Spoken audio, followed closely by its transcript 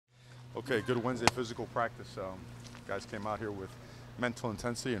Okay, good Wednesday physical practice. Guys came out here with mental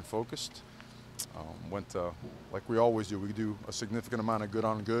intensity and focused. Went like we always do. We do a significant amount of good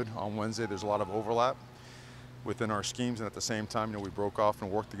on good. On Wednesday, there's a lot of overlap within our schemes, and at the same time, we broke off and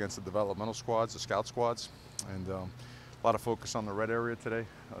worked against the developmental squads, the scout squads, and a lot of focus on the red area today.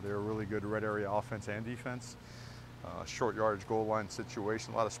 They're a really good red area offense and defense. Short yardage goal line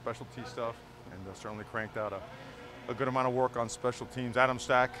situation, a lot of specialty stuff, and certainly cranked out a good amount of work on special teams. Adam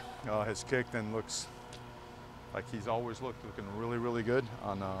Stack has kicked and looks like he's always looking really, really good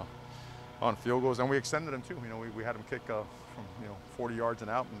on field goals, and we extended him too. We had him kick from 40 yards and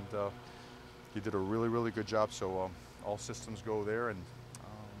out, and he did a really, really good job. So all systems go there. And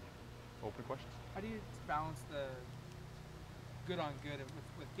open questions. How do you balance the good on good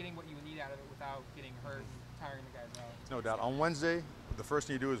with getting what you need out of it without getting hurt and tiring the guys out? No doubt. On Wednesday, the first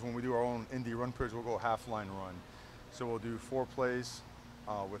thing you do is when we do our own indie run periods, we'll go half line run. So we'll do 4 plays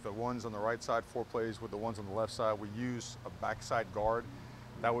with the ones on the right side, 4 plays with the ones on the left side. We use a backside guard.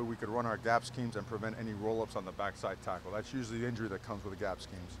 That way we could run our gap schemes and prevent any roll-ups on the backside tackle. That's usually the injury that comes with the gap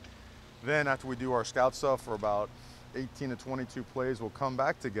schemes. Then after we do our scout stuff for about 18 to 22 plays, we'll come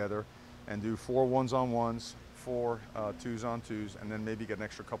back together and do 4 1s-on-1s, 4 2s-on-2s, and then maybe get an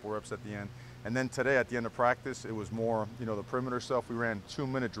extra couple reps at the end. And then today at the end of practice, it was more, the perimeter stuff. We ran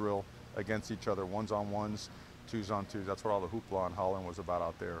 2-minute drill against each other, 1s-on-1s, 2s-on-2s. That's what all the hoopla in Holland was about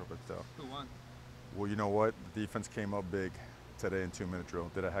out there. But Who won? well, you know what? The defense came up big today in 2-minute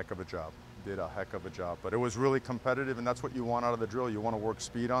drill. Did a heck of a job. But it was really competitive, and that's what you want out of the drill. You want to work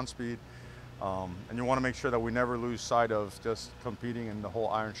speed on speed, and you want to make sure that we never lose sight of just competing in the whole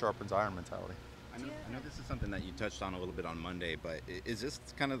iron sharpens iron mentality. I know this is something that you touched on a little bit on Monday, but is this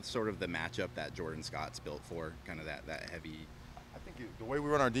kind of sort of the matchup that Jordan Scott's built for, kind of that heavy? I think the way we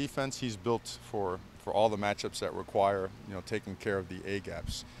run our defense, he's built for all the matchups that require, taking care of the A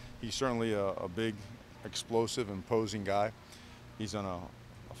gaps. He's certainly a big, explosive, imposing guy. He's done a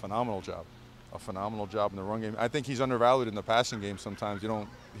phenomenal job in the run game. I think he's undervalued in the passing game sometimes. You don't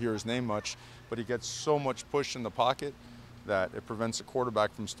hear his name much, but he gets so much push in the pocket that it prevents the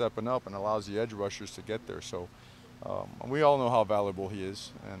quarterback from stepping up and allows the edge rushers to get there. So we all know how valuable he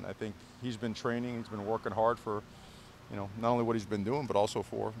is, and I think he's been training, he's been working hard for, not only what he's been doing, but also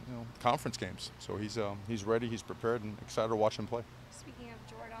for, conference games. So he's ready, he's prepared, and excited to watch him play. Speaking of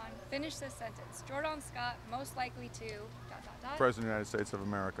Jordan, finish this sentence. Jordan Scott most likely to ... President of the United States of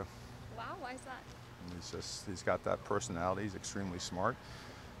America. Wow, why is that? He's got that personality. He's extremely smart.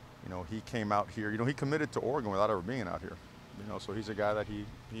 He came out here. He committed to Oregon without ever being out here. So he's a guy that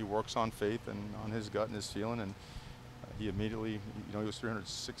he works on faith and on his gut and his feeling, and he immediately, he was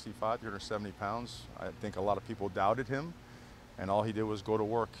 365, 370 pounds. I think a lot of people doubted him, and all he did was go to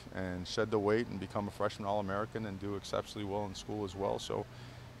work and shed the weight and become a freshman All-American and do exceptionally well in school as well. So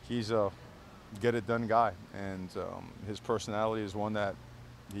he's a get-it-done guy, and his personality is one that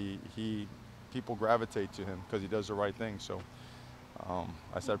people gravitate to him because he does the right thing. So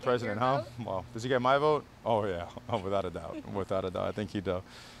I said president, huh? Well, does he get my vote? Oh yeah, without a doubt, without a doubt. I think he'd.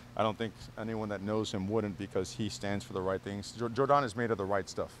 I don't think anyone that knows him wouldn't, because he stands for the right things. Jordan is made of the right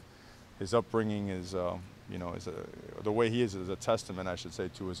stuff. His upbringing is, the way he is a testament, I should say,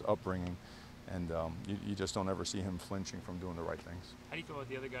 to his upbringing, and you just don't ever see him flinching from doing the right things. How do you feel about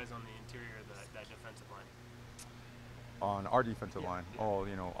the other guys on the interior of that defensive line? On our defensive line,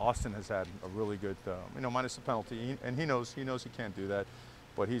 Austin has had a really good, minus the penalty, and he knows he can't do that,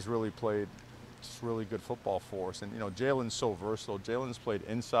 but he's really played just really good football for us. And Jalen's so versatile. Jalen's played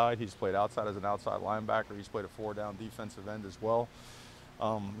inside, he's played outside as an outside linebacker, he's played a 4-down defensive end as well.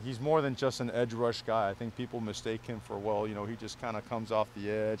 He's more than just an edge rush guy. I think people mistake him for, he just kind of comes off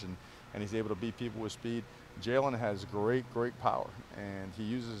the edge and he's able to beat people with speed. Jalen has great power, and he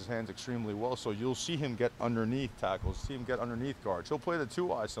uses his hands extremely well. So you'll see him get underneath tackles, see him get underneath guards. He'll play the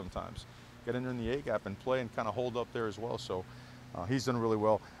 2-eye sometimes, get in the A-gap and play and kind of hold up there as well. So he's done really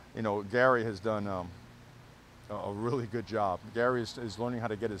well. Gary has done a really good job. Gary is learning how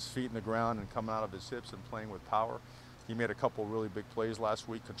to get his feet in the ground and coming out of his hips and playing with power. He made a couple really big plays last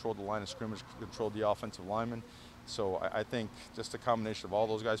week, controlled the line of scrimmage, controlled the offensive lineman. So I think just a combination of all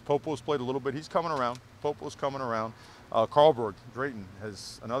those guys. Popo's played a little bit. He's coming around. Carlberg, Drayton,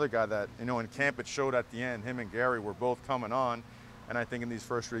 has another guy that, in camp it showed at the end, him and Gary were both coming on. And I think in these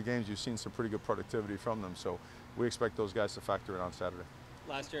first 3 games, you've seen some pretty good productivity from them. So we expect those guys to factor in on Saturday.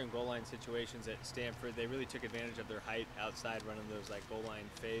 Last year in goal line situations at Stanford, they really took advantage of their height outside, running those goal line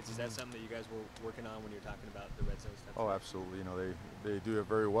fades. Is that something that you guys were working on when you're talking about the red zone stuff? Oh, absolutely. They do it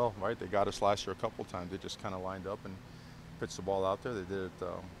very well, right? They got us last year a couple times. They just kind of lined up and pitched the ball out there. They did it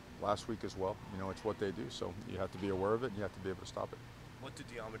last week as well. It's what they do, so you have to be aware of it and you have to be able to stop it. What do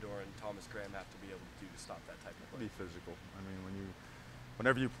Diamador and Thomas Graham have to be able to do to stop that type of play? Be physical. I mean,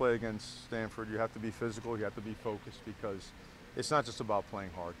 whenever you play against Stanford, you have to be physical. You have to be focused because it's not just about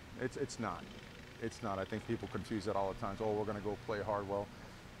playing hard. It's not. It's not. I think people confuse that all the time. Oh, we're going to go play hard. Well,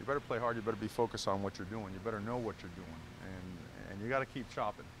 you better play hard. You better be focused on what you're doing. You better know what you're doing, and you got to keep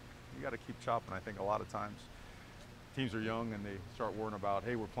chopping. You got to keep chopping. I think a lot of times teams are young and they start worrying about,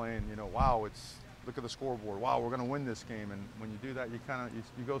 hey, we're playing. Wow, look at the scoreboard. Wow, we're going to win this game. And when you do that, you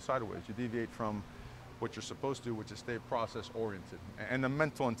go sideways. You deviate from what you're supposed to do, which is stay process oriented. And the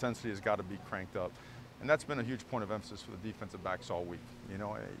mental intensity has got to be cranked up. And that's been a huge point of emphasis for the defensive backs all week.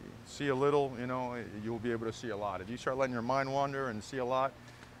 See a little, you'll be able to see a lot. If you start letting your mind wander and see a lot,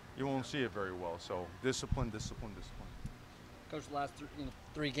 you won't see it very well. So discipline, discipline, discipline. Coach, the last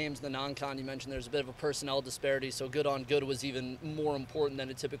three games in the non-con, you mentioned there's a bit of a personnel disparity, so good on good was even more important than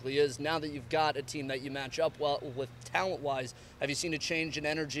it typically is. Now that you've got a team that you match up well with talent-wise, have you seen a change in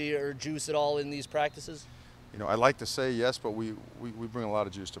energy or juice at all in these practices? I like to say yes, but we bring a lot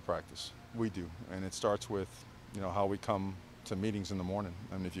of juice to practice. We do, and it starts with how we come to meetings in the morning.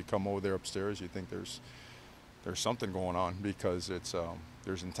 And if you come over there upstairs, you think there's something going on because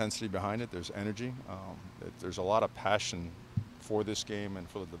there's intensity behind it, there's energy, there's a lot of passion for this game and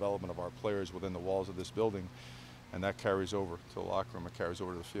for the development of our players within the walls of this building, and that carries over to the locker room, it carries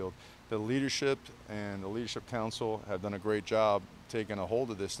over to the field. The leadership and the leadership council have done a great job taking a hold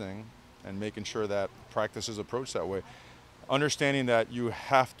of this thing and making sure that practice is approached that way. Understanding that you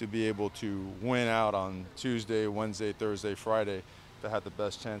have to be able to win out on Tuesday, Wednesday, Thursday, Friday to have the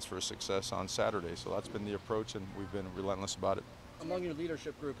best chance for success on Saturday. So that's been the approach, and we've been relentless about it. Among your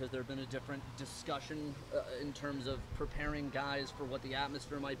leadership group, has there been a different discussion in terms of preparing guys for what the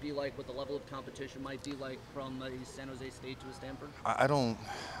atmosphere might be like, what the level of competition might be like from a San Jose State to a Stanford?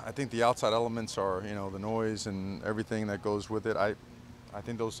 I think the outside elements are, the noise and everything that goes with it. I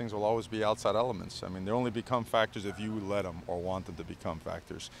think those things will always be outside elements. I mean, they only become factors if you let them or want them to become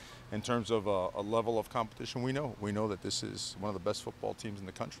factors. In terms of a level of competition, we know that this is one of the best football teams in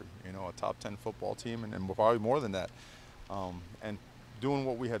the country, a top 10 football team, and probably more than that. And doing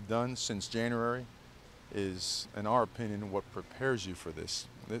what we have done since January is, in our opinion, what prepares you for this.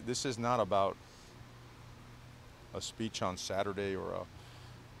 This is not about a speech on Saturday or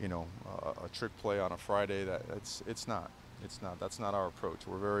a trick play on a Friday. It's not. That's not our approach.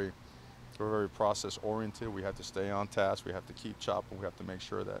 We're very process oriented. We have to stay on task. We have to keep chopping. We have to make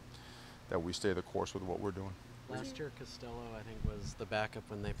sure that we stay the course with what we're doing. Last year, Costello, I think, was the backup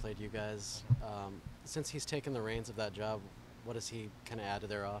when they played you guys. Since he's taken the reins of that job, what does he kind of add to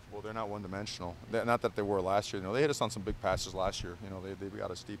their offense? Well, they're not one-dimensional. Not that they were last year. They hit us on some big passes last year. They got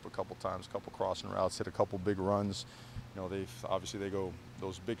us deep a couple times, a couple crossing routes, hit a couple big runs. They go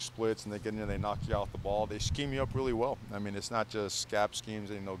those big splits and they get in there, they knock you off the ball. They scheme you up really well. I mean, it's not just gap schemes.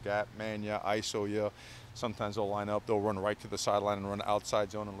 Gap man ya, ISO ya. Sometimes they'll line up, they'll run right to the sideline and run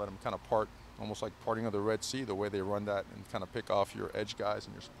outside zone and let them kind of part, almost like parting of the Red Sea, the way they run that and kind of pick off your edge guys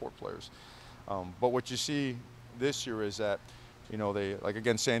and your support players. But what you see this year is that, they, like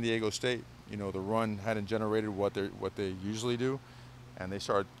against San Diego State, the run hadn't generated what they usually do, and they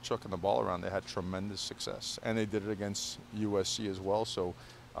started chucking the ball around. They had tremendous success, and they did it against USC as well. So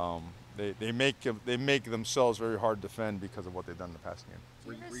they make themselves very hard to defend because of what they've done in the past game.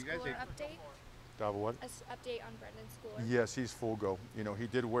 Do you have a Schooler update? Do I have a what? Update on Brendan Schooler? Yes, he's full go. He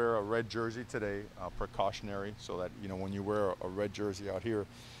did wear a red jersey today, precautionary, so that when you wear a red jersey out here,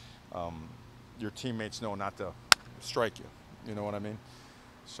 your teammates know not to strike you. You know what I mean?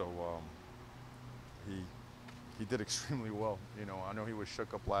 So he did extremely well. I know he was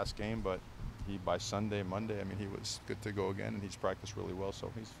shook up last game, but by Monday, he was good to go again, and he's practiced really well,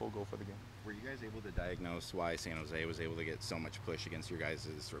 so he's full go for the game. Were you guys able to diagnose why San Jose was able to get so much push against your guys'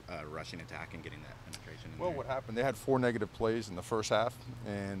 rushing attack and getting that penetration in Well, there? what happened, they had 4 negative plays in the first half,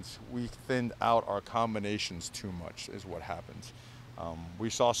 and we thinned out our combinations too much is what happened. We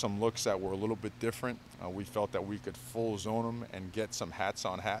saw some looks that were a little bit different. We felt that we could full zone them and get some hats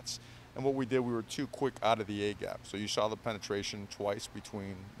on hats. And what we did, we were too quick out of the A-gap. So you saw the penetration twice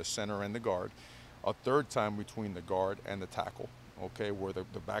between the center and the guard, a third time between the guard and the tackle, okay, where the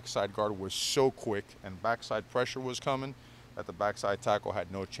backside guard was so quick and backside pressure was coming that the backside tackle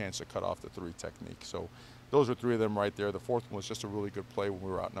had no chance to cut off the 3 technique. So those were 3 of them right there. The 4th one was just a really good play when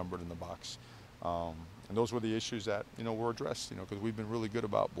we were outnumbered in the box. And those were the issues that, were addressed, because we've been really good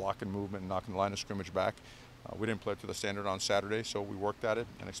about blocking movement and knocking the line of scrimmage back. We didn't play up to the standard on Saturday, so we worked at it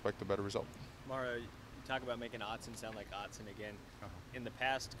and expect a better result. Mario, you talk about making Autzen sound like Autzen again. Uh-huh. In the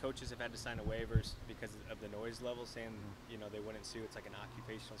past, coaches have had to sign a waivers because of the noise level, saying they wouldn't sue. It's like an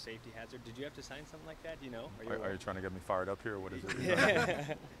occupational safety hazard. Did you have to sign something like that? Do you know? Are you trying to get me fired up here? What is it?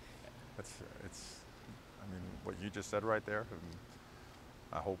 Yeah. It's. I mean, what you just said right there.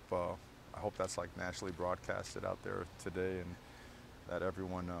 I hope that's like nationally broadcasted out there today, and that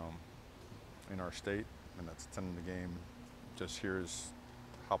everyone in our state and that's attending the game just hears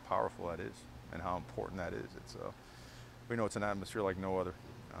how powerful that is and how important that is. We know it's an atmosphere like no other.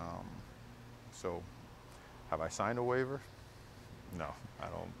 So, have I signed a waiver? No, I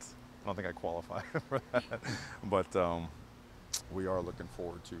don't think I qualify for that. But we are looking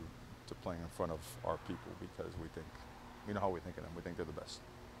forward to playing in front of our people because we know how we think of them. We think they're the best.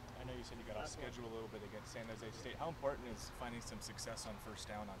 I know you said you got off schedule a little bit against San Jose State. How important is finding some success on first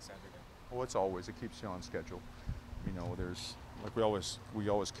down on Saturday? Well, it keeps you on schedule. There's like we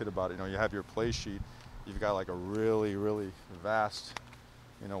always kid about it. You have your play sheet. You've got like a really, really vast,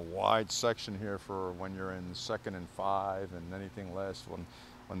 wide section here for when you're in 2nd and 5 and anything less.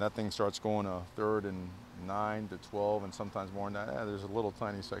 When that thing starts going to 3rd and 9 to 12 and sometimes more than that, there's a little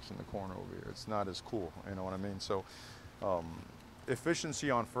tiny section in the corner over here. It's not as cool, you know what I mean? So efficiency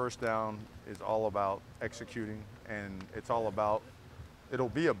on first down is all about executing, and it'll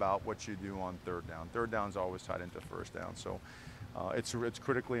be about what you do on 3rd down. 3rd down is always tied into first down. So it's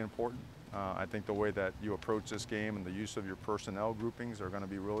critically important. I think the way that you approach this game and the use of your personnel groupings are going to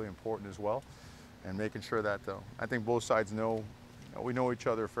be really important as well, and making sure that I think both sides know we know each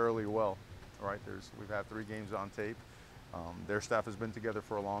other fairly well, right? We've had 3 games on tape. Their staff has been together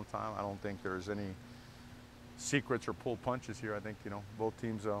for a long time. I don't think there's any secrets or pull punches here. I think both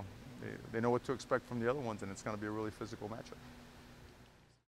teams they know what to expect from the other ones, and it's going to be a really physical matchup.